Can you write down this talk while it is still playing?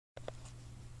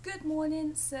Good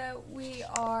morning. So we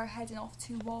are heading off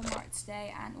to Walmart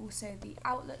today and also the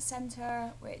outlet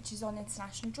centre, which is on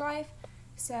International Drive.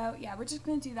 So yeah, we're just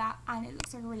going to do that, and it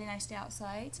looks like a really nice day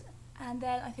outside. And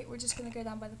then I think we're just going to go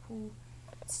down by the pool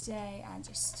today and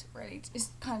just really, it's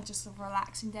kind of just a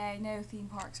relaxing day, no theme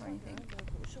parks or anything.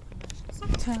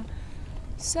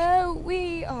 So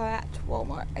we are at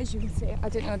Walmart, as you can see. I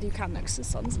don't know if you can because the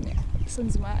sun's in there. The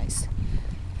sun's in my eyes.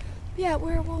 But yeah,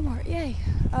 we're at Walmart, yay.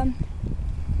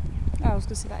 I was going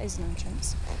to say that is an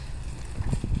entrance.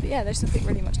 But yeah, there's nothing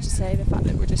really much to say. The fact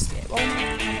that we're just at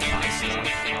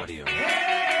Walmart. Audio.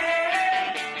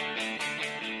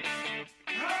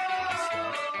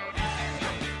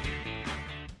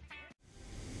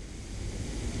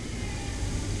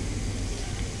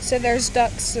 So there's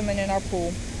ducks swimming in our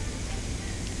pool.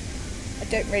 I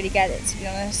don't really get it, to be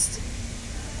honest.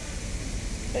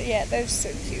 But yeah, they're so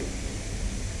cute.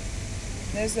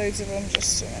 There's loads of them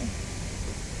just swimming.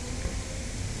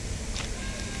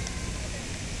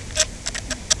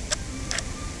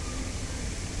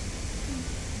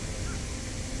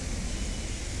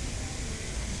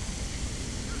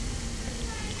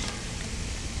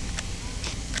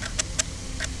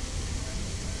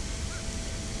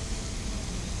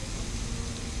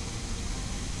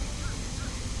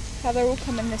 How they're all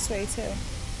coming this way too.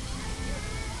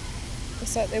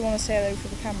 It's like they want to say hello for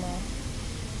the camera.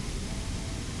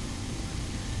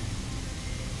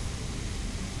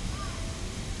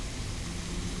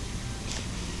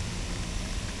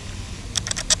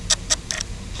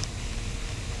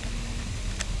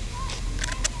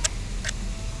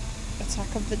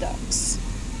 Attack of the ducks.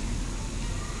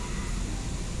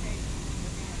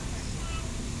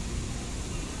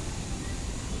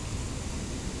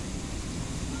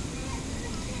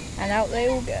 And out they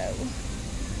all go.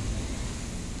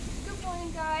 Good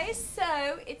morning, guys.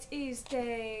 So it is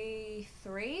day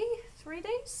 3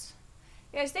 days?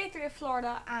 Yeah, it's day 3 of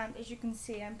Florida, and as you can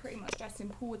see, I'm pretty much dressed in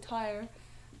pool attire.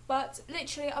 But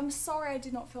literally, I'm sorry I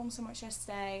did not film so much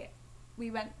yesterday. We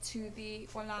went to the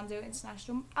Orlando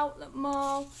International Outlet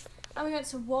Mall, and we went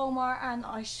to Walmart, and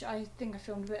I think I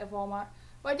filmed a bit of Walmart.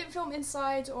 But I didn't film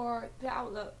inside or the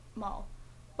outlet mall.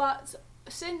 But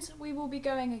since we will be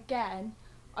going again,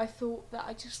 I thought that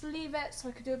I'd just leave it so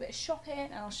I could do a bit of shopping,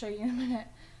 and I'll show you in a minute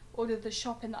all of the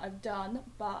shopping that I've done.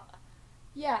 But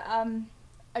yeah,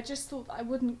 I just thought that I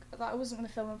wasn't going to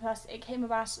film in person. It came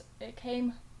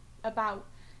about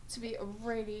to be a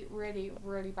really, really,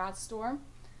 really bad storm.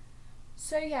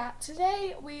 So yeah,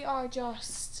 today we are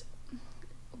just,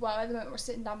 well, at the moment we're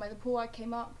sitting down by the pool. I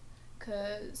came up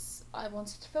because I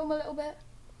wanted to film a little bit.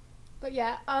 But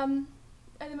yeah, at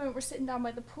the moment we're sitting down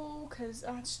by the pool because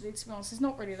actually, to be honest, it's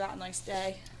not really that nice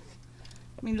day.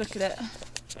 I mean, look at it.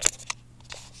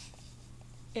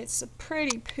 It's a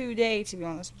pretty poo day, to be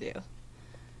honest with you.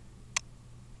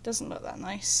 Doesn't look that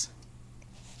nice.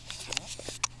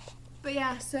 But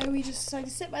yeah, so we just decided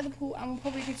to sit by the pool, and we'll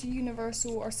probably go to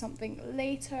Universal or something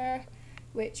later,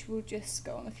 which we'll just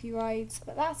go on a few rides.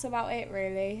 But that's about it,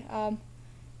 really.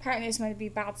 Apparently it's going to be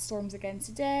bad storms again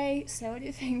today, so I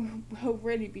don't think we'll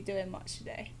really be doing much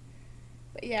today.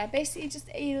 But yeah, basically just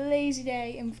a lazy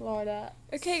day in Florida.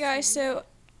 Okay guys, so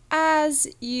as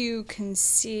you can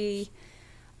see,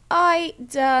 I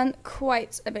done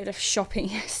quite a bit of shopping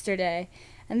yesterday.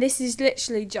 And this is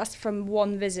literally just from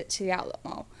one visit to the outlet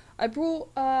mall. I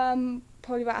brought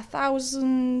probably about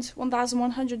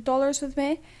 $1,100 with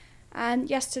me. And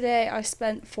yesterday I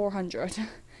spent $400.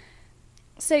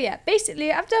 So yeah, basically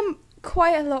I've done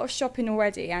quite a lot of shopping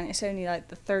already, and it's only like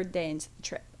the 3rd day into the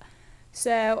trip.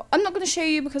 So I'm not going to show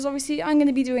you because obviously I'm going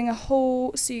to be doing a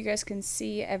haul so you guys can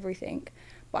see everything.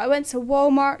 But I went to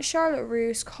Walmart, Charlotte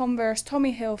Russe, Converse,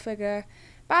 Tommy Hilfiger,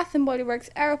 Bath & Body Works,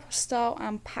 Aeropostale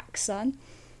and PacSun.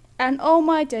 And oh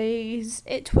my days,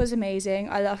 it was amazing.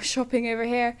 I love shopping over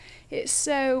here. It's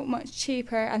so much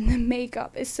cheaper, and the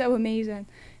makeup is so amazing.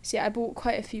 So yeah, I bought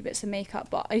quite a few bits of makeup,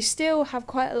 but I still have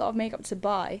quite a lot of makeup to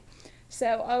buy. So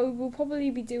I will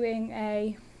probably be doing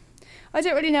I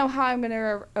don't really know how I'm going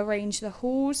to arrange the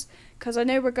hauls, because I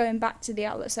know we're going back to the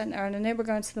outlet centre, and I know we're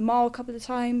going to the mall a couple of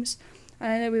times,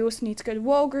 and I know we also need to go to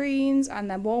Walgreens and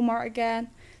then Walmart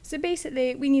again. So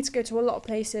basically we need to go to a lot of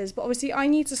places, but obviously I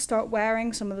need to start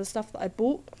wearing some of the stuff that I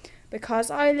bought, because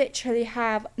I literally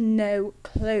have no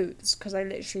clothes, because I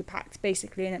literally packed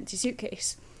basically an empty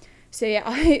suitcase. So yeah,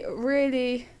 I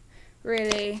really,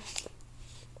 really,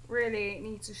 really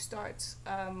need to start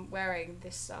wearing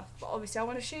this stuff. But obviously I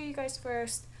want to show you guys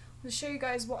first. I'm going to show you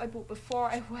guys what I bought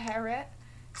before I wear it.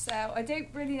 So I don't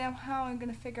really know how I'm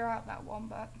going to figure out that one,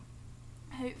 but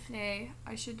hopefully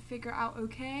I should figure out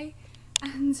okay.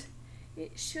 And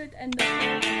it should end up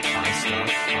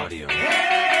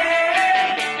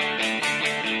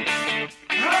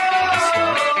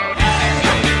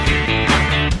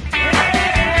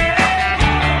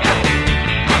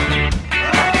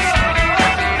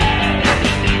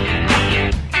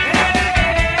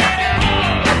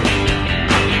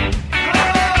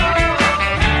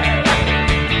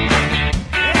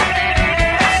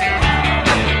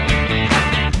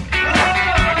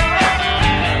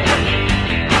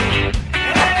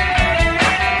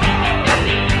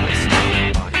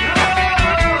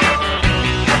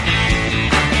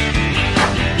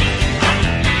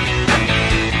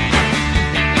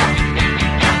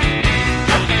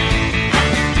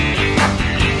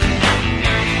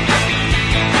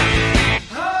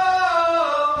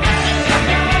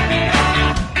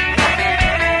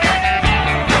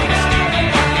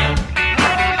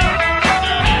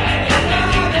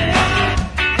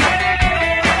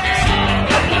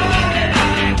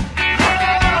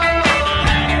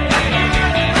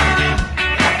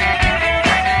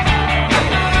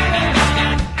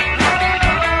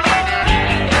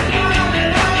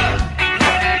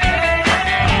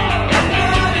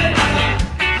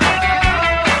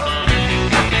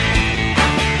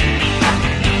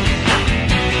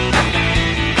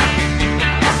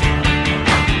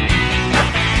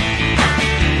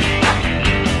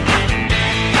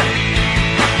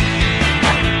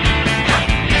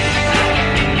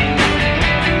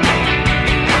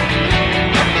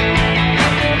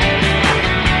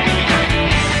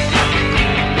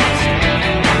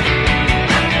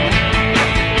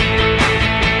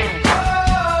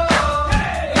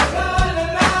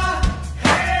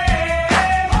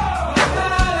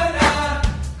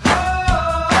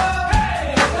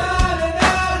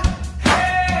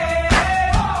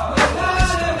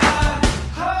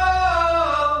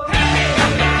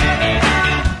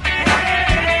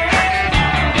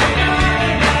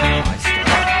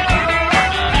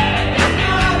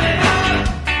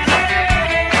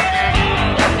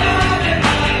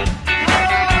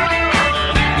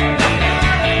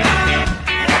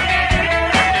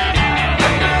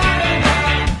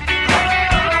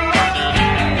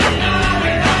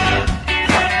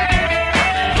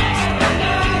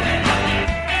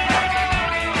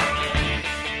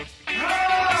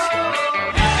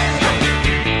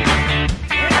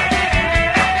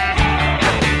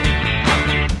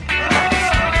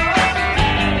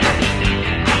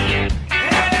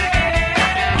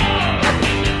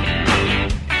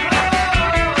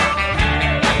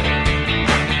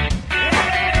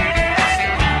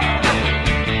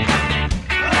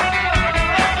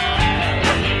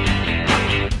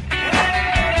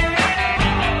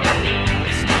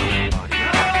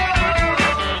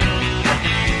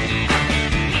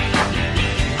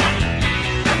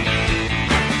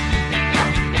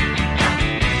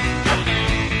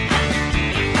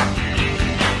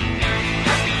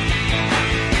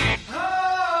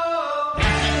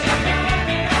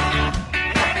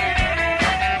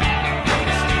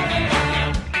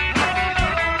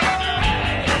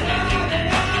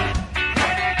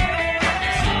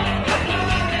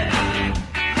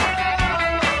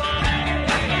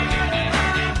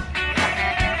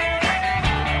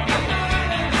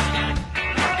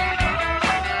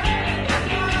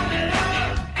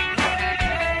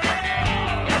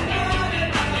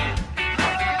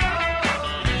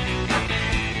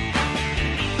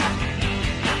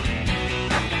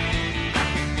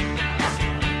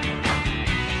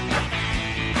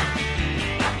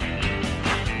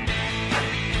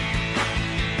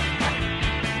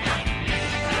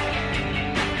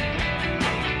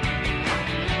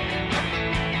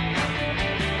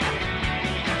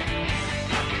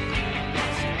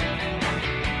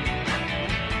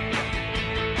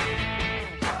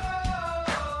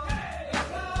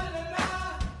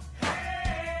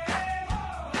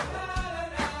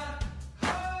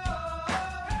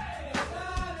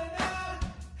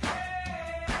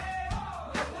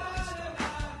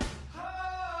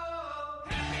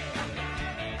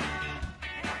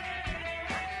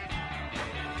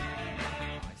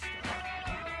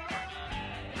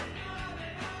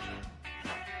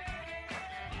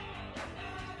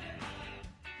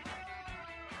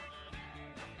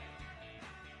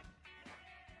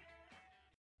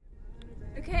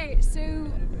Okay,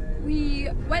 so we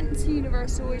went to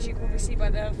Universal, as you can probably see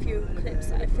by the few clips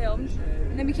that I filmed,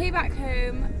 and then we came back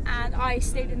home and I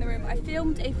stayed in the room. I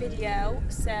filmed a video,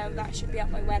 so that should be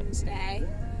up by Wednesday,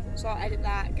 so I'll edit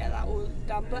that, get that all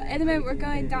done. But at the moment we're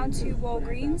going down to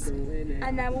Walgreens,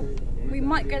 and then we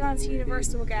might go down to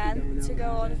Universal again to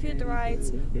go on a few of the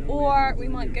rides, or we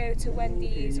might go to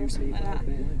Wendy's or something like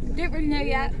that. Don't really know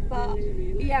yet, but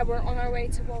yeah, we're on our way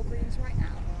to Walgreens right now.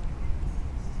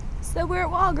 So we're at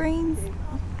Walgreens.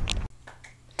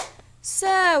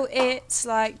 So it's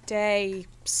like day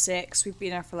 6. We've been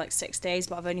there for like 6 days,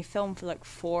 but I've only filmed for like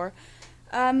 4.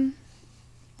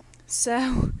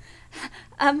 So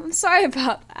I'm sorry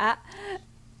about that,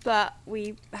 but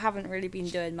we haven't really been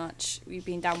doing much. We've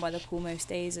been down by the pool most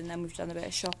days, and then we've done a bit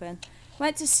of shopping.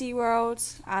 Went to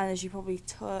SeaWorld, and as you probably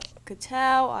could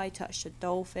tell, I touched a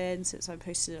dolphin since I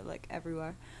posted it like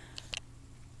everywhere.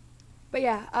 But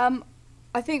yeah,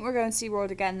 I think we're going to SeaWorld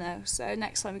again though, so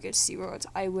next time we go to SeaWorld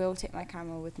I will take my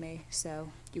camera with me so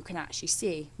you can actually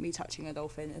see me touching a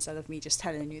dolphin instead of me just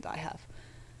telling you that I have.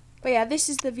 But yeah, this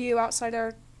is the view outside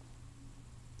our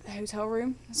hotel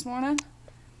room this morning,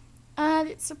 and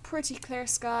it's a pretty clear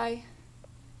sky,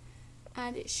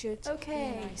 and it should be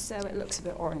nice. So it looks a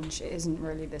bit orange. It isn't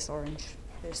really this orange,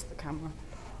 it's the camera.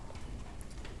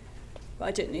 But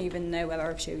I didn't even know whether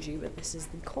I've showed you, but this is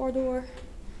the corridor.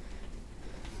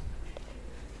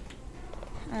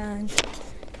 And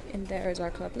in there is our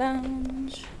club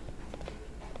lounge.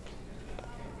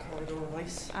 Corridor of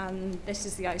ice. And this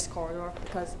is the ice corridor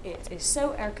because it is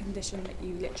so air conditioned that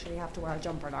you literally have to wear a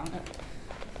jumper down it.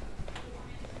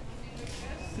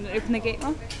 Can you open the gate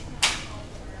now?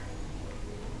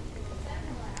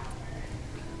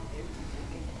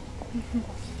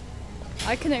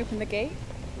 I can open the gate.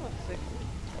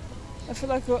 I feel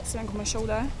like I've got something on my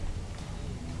shoulder.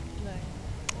 No.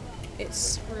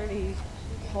 It's really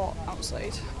hot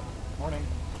outside. Morning.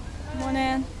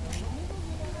 Morning.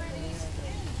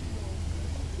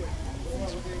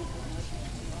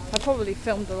 I probably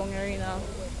filmed the wrong area now.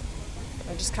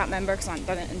 I just can't remember because I haven't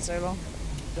done it in so long.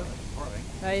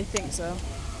 I think so.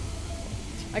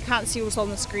 I can't see what's on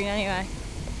the screen anyway.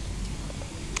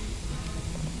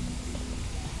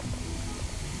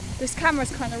 This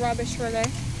camera's kind of rubbish really.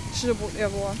 Should have bought the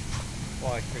other one.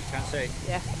 Why? Because you can't see?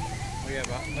 Yeah. Oh yeah,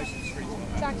 but most of the streets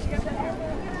are Jack, you got that?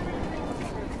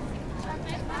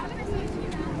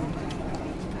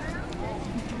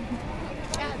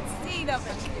 Can't see them.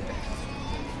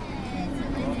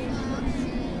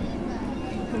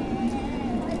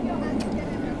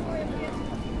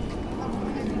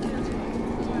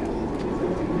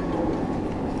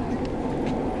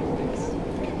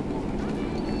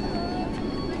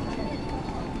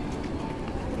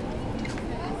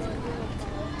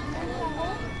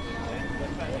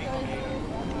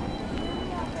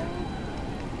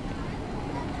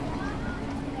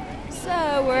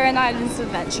 So we're in Islands of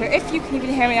Adventure. If you can even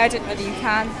hear me, I don't know that you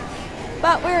can.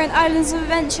 But we're in Islands of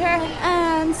Adventure,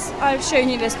 and I've shown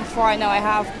you this before, I know I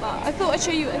have, but I thought I'd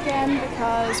show you again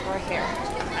because we're here.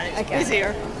 and it's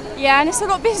busier. Yeah, and it's a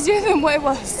lot busier than what it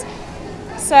was.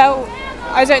 So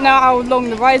I don't know how long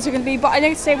the rides are going to be, but I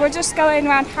know today we're just going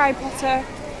around Harry Potter,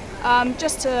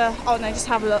 just to, oh no, just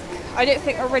have a look. I don't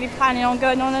think we're really planning on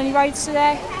going on any rides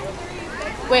today,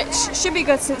 which should be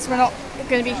good since we're not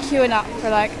going to be queuing up for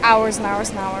like hours and hours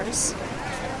and hours.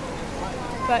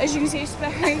 But as you can see, it's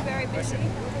very, very busy.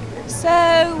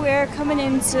 So we're coming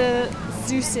into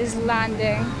Zeus's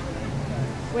Landing,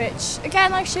 which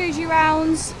again I showed you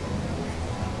around,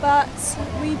 but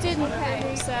we didn't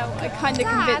pay, so I kind of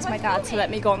convinced my dad to let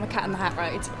me go on the Cat in the Hat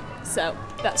ride. So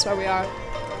that's where we are.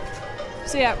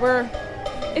 So yeah,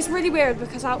 it's really weird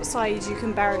because outside you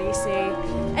can barely see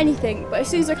anything, but as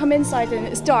soon as I come inside and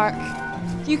it's dark,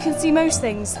 you can see most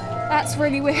things. That's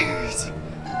really weird.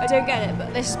 I don't get it,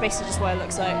 but this is basically just what it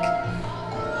looks like.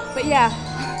 But yeah,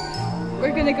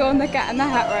 we're gonna go on the Cat in the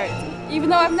Hat ride, even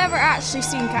though I've never actually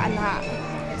seen Cat in the Hat.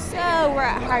 So we're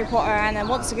at Harry Potter, and then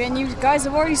once again, you guys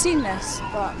have already seen this,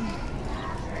 but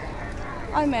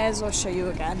I may as well show you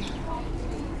again.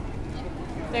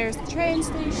 There's the train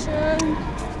station,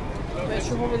 which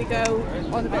we'll probably go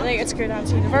on a bit later to go down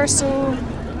to Universal.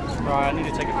 Right, I need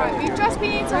to take a photo. Right, we've just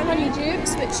been into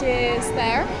Honeydukes, which is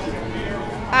there,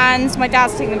 and my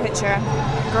dad's taking a picture.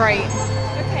 Great.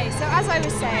 Okay, so as I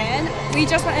was saying, we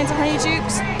just went into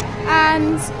Honeydukes,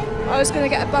 and I was going to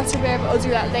get a butterbeer, but I'll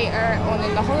do that later on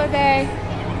in the holiday.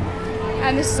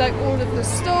 And this is like all of the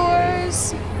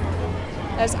stores.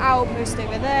 There's Outpost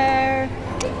over there,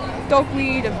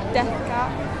 Dogweed of Death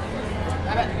Cat.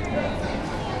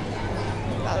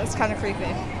 That was kind of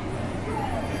creepy.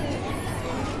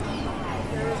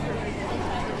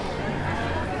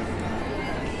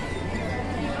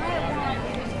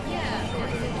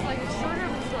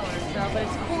 But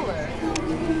it's cooler.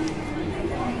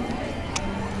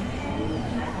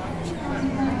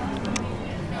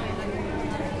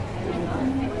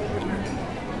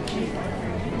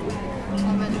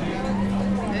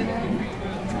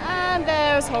 And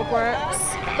there's Hogwarts,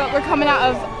 but we're coming out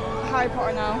of Harry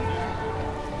Potter now.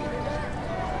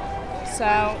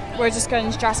 So we're just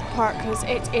going to Jurassic Park because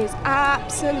it is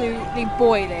absolutely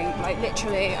boiling. Like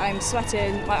literally, I'm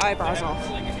sweating my eyebrows off,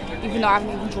 even though I haven't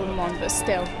even drawn them on, but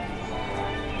still.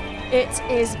 It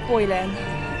is boiling.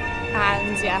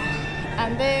 And yeah,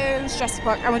 and there's Jurassic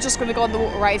Park, and we're just going to go on the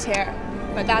water ride here.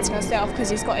 But Dad's going to stay off because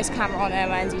he's got his camera on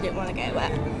him and he didn't want to get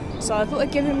wet. So I thought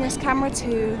I'd give him this camera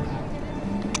too.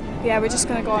 Yeah, we're just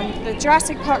going to go on the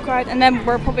Jurassic Park ride, and then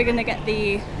we're probably going to get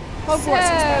the Hogwarts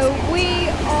Express. So we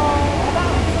are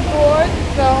about to board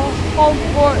the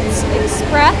Hogwarts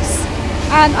Express,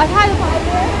 and I've had a bite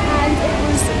of it, and it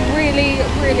was really,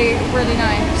 really, really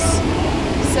nice.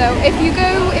 So if you do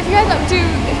end up going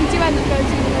to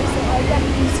Universal, I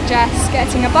definitely suggest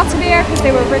getting a butterbeer because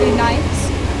they were really nice.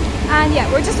 And yeah,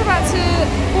 we're just about to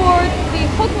board the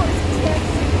Hogwarts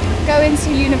Express, go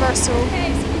into Universal. Okay,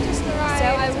 so we just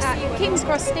arrived at King's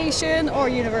Cross Station or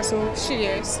Universal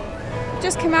Studios.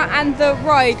 Just came out, and the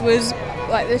ride was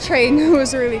like, the train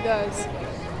was really good.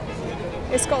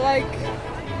 It's got like,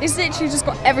 it's literally just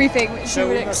got everything which you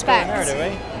would expect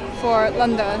for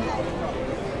London.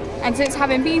 And since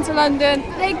having been to London,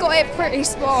 they got it pretty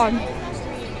spot on.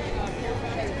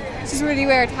 This is really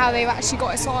weird how they've actually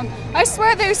got it spot on. I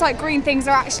swear those like green things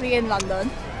are actually in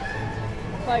London.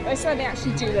 Like, I swear they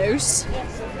actually do those.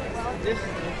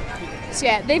 So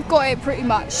yeah, they've got it pretty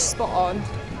much spot on.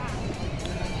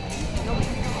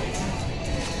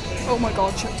 Oh my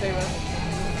god, tripped over.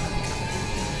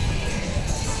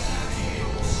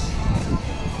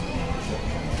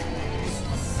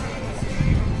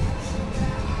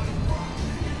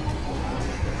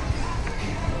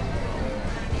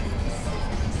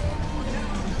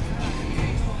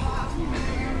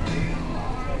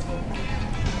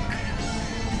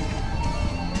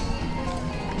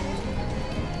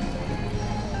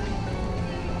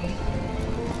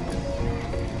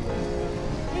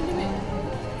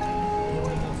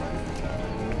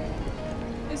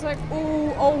 It's like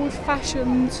all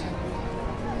old-fashioned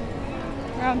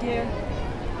around here.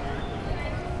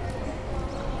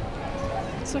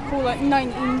 It's like all like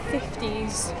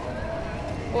 1950s,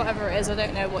 whatever it is. I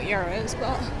don't know what year it is,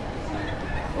 but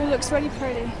it all looks really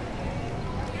pretty.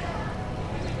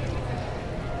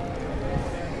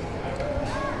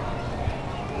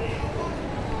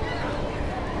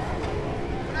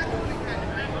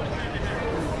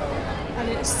 And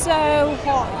it's so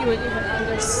hot you wouldn't even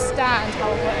understand how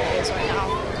hot it is right now.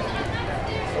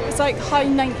 It's like high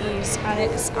 90s and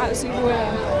it's absolutely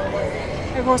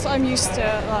boiling. Of course I'm used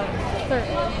to like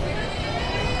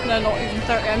 30. No, not even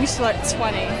 30, I'm used to like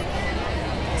 20.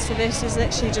 So this is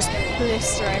literally just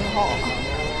blistering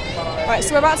hot. Right,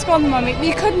 so we're about to go on the Mummy.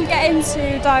 We couldn't get into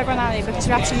Diagon Alley because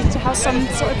we actually need to have some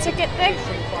sort of ticket thing.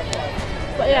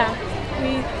 But yeah,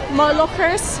 my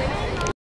lockers